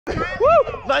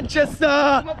Woo!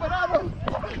 Manchester!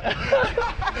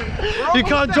 You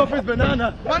can't drop his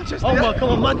banana. Manchester. Oh my, come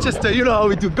on, Manchester. You know how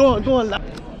we do. Go on, lad.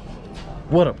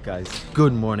 What up, guys?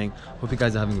 Good morning. Hope you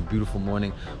guys are having a beautiful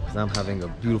morning, because I'm having a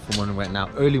beautiful morning right now.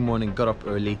 Early morning, got up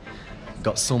early,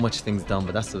 got so much things done,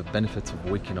 but that's the benefit of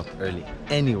waking up early.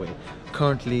 Anyway,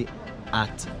 currently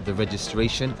at the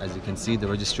registration. As you can see, the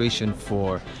registration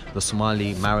for the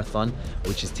Somali Marathon,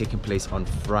 which is taking place on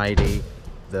Friday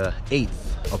the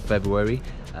 8th of February.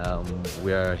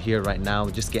 We are here right now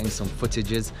just getting some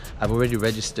footages. I've already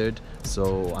registered,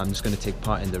 so I'm just going to take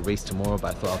part in the race tomorrow,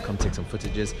 but I thought I'll come take some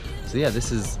footages. So yeah,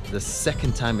 this is the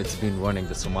second time it's been running,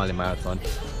 the Somali Marathon.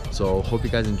 So hope you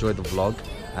guys enjoyed the vlog,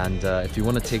 and if you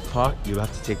want to take part, you'll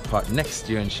have to take part next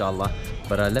year, inshallah.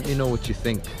 But let me know what you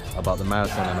think about the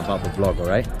marathon and about the vlog,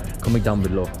 alright? Comment down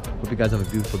below. Hope you guys have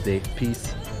a beautiful day.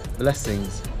 Peace,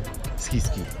 blessings, ski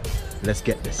ski. Let's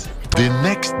get this. The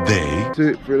next day.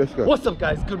 2, 3, let's go. What's up,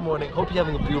 guys? Good morning. Hope you're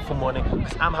having a beautiful morning,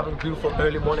 because I'm having a beautiful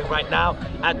early morning right now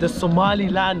at the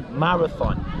Somaliland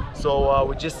Marathon. So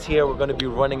we're just here. We're going to be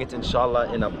running it,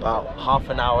 inshallah, in about half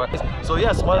an hour. So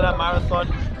yeah, Somaliland Marathon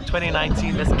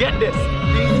 2019. Let's get this.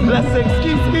 Peace, blessings,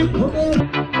 ski ski.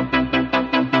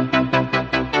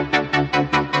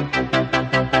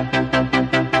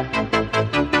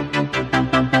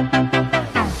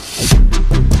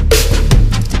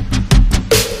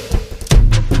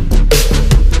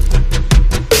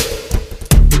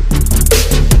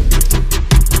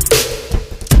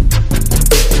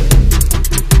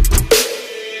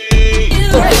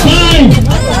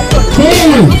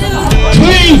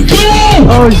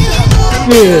 Oh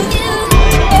shit!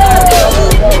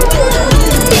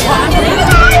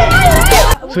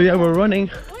 So yeah, we're running.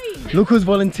 Look who's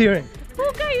volunteering.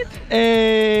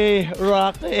 Hey,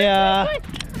 Raqiya.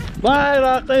 Bye,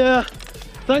 Raqiya.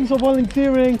 Thanks for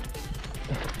volunteering.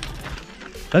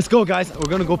 Let's go, guys. We're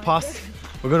gonna go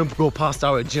past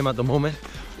our gym at the moment,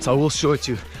 so I will show it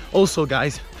to you. Also,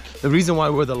 guys, the reason why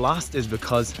we're the last is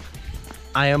because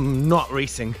I am not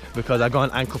racing, because I got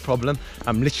an ankle problem.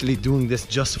 I'm literally doing this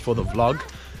just for the vlog.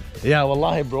 Yeah,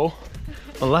 wallahi, bro.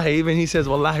 Wallahi, even he says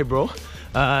wallahi, bro.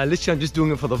 Literally, I'm just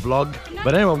doing it for the vlog.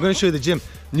 But anyway, I'm going to show you the gym.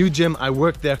 New gym, I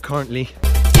work there currently.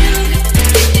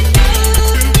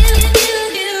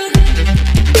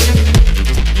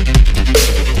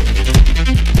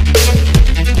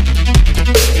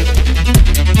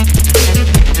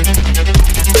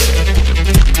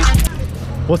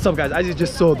 What's up, guys? As you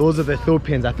just saw, those are the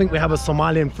Ethiopians. I think we have a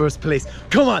Somali in first place.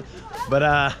 Come on!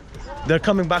 But they're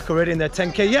coming back already in their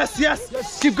 10K. Yes, yes!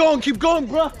 Keep going,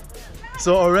 bro!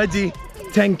 So already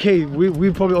 10K.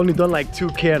 We've probably only done like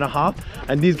 2K and a half.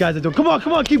 And these guys are doing, come on,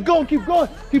 keep going, keep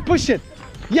pushing.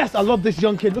 Yes, I love this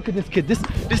young kid. Look at this kid. This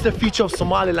is the future of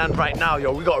Somaliland right now,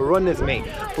 yo. We gotta run this, mate.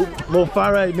 Mo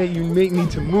Farah, mate, you make me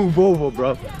to move over,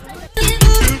 bro.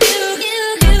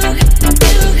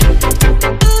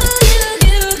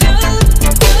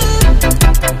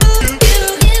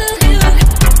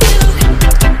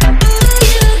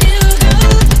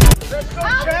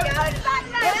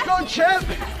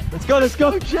 Let's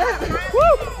go, champ! Woo!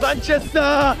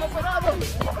 Manchester!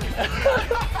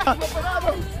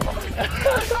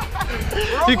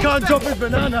 You can't drop his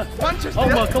banana. Manchester. Oh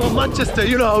my, come on, Manchester.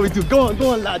 You know how we do. Go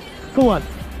on, lad. Come on.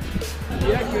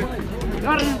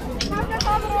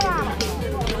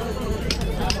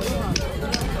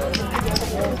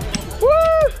 Woo!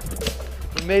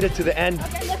 We made it to the end.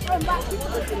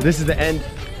 This is the end.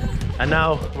 And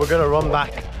now we're gonna run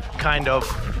back, kind of.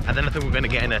 And then I think we're gonna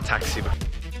get in a taxi.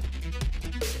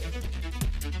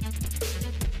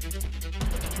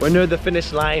 We're near the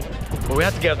finish line, but we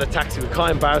have to get out the taxi. We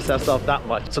can't embarrass ourselves that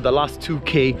much. So the last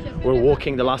 2K, we're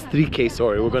walking. The last 3K,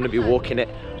 sorry, we're going to be walking it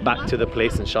back to the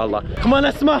place, inshallah. Come on,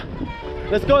 Esma.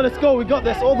 Let's go. We got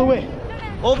this all the way.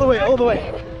 All the way.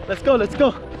 Let's go.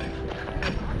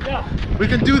 Yeah. We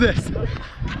can do this.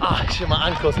 Ah, shit, my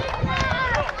ankles.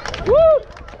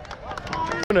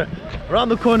 Woo! Around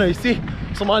the corner, you see?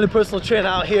 Somali personal trainer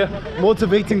out here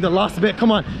motivating the last bit.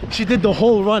 Come on, she did the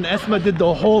whole run. Esma did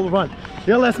the whole run.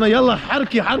 Yalla Esma, yalla,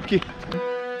 harki.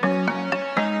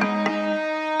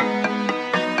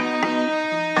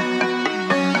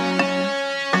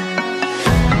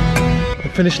 The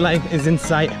finish line is in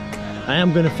sight. I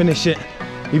am gonna finish it,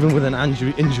 even with an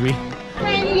injury.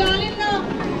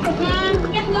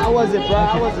 How was it, bro?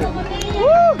 How was it?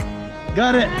 Woo!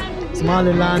 Got it.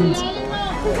 Somaliland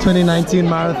 2019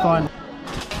 marathon.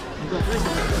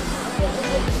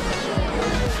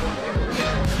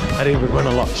 I didn't even run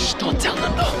a lot. Shh, don't tell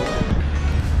them though.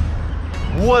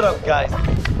 What up, guys?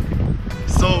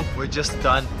 So we're just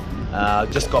done.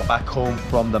 Just got back home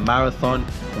from the marathon,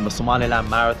 from the Somaliland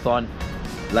marathon.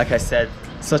 Like I said,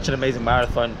 such an amazing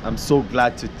marathon. I'm so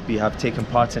glad to have taken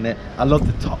part in it. I love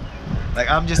the top. Like,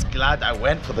 I'm just glad I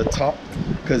went for the top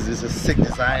because it's a sick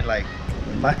design. Like,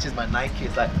 it matches my Nike.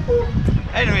 It's like, woo.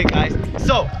 Anyway, guys,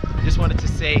 so just wanted to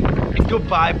say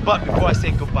goodbye. But before I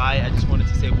say goodbye, I just wanted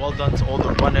to say well done to all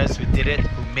the runners who did it,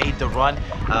 who made the run.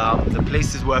 The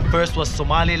places were, first was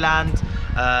Somaliland,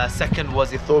 second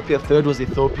was Ethiopia, third was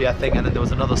Ethiopia, I think, and then there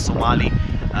was another Somali.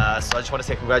 So I just want to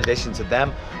say congratulations to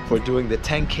them for doing the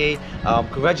 10K.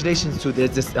 Congratulations to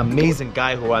this amazing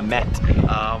guy who I met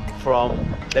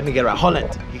from, let me get it right,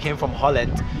 Holland. He came from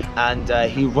Holland, and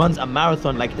he runs a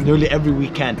marathon like nearly every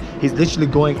weekend. He's literally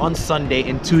going on Sunday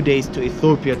in 2 days to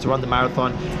Ethiopia to run the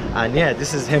marathon. And yeah,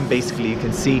 this is him basically. You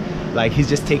can see like he's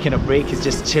just taking a break. He's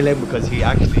just chilling because he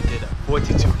actually did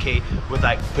 42K with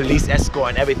like police escort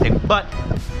and everything, but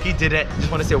he did it.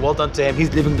 Just want to say well done to him.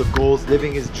 He's living the goals,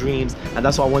 living his dreams, and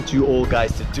that's what I want you all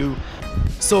guys to do.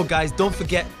 So guys, don't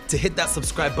forget to hit that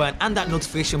subscribe button and that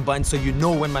notification button so you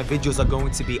know when my videos are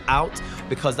going to be out,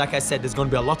 because like I said, there's going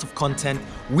to be a lot of content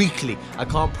weekly. I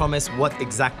can't promise what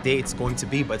exact day it's going to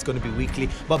be, but it's going to be weekly.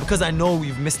 But because I know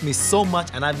you've missed me so much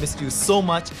and I've missed you so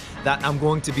much, that I'm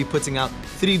going to be putting out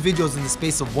 3 videos in the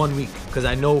space of 1 week, because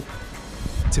I know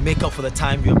to make up for the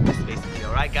time you have missed basically.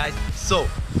 Alright guys, so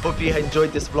hope you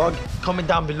enjoyed this vlog. Comment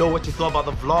down below what you thought about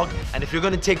the vlog, and if you're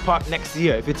going to take part next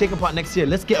year, if you're taking part next year,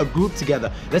 let's get a group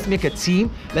together. Let's make a team,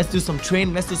 let's do some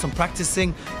training, let's do some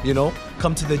practicing, you know,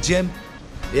 come to the gym.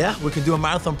 Yeah, we can do a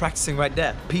marathon practicing right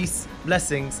there. Peace,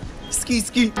 blessings, ski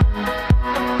ski.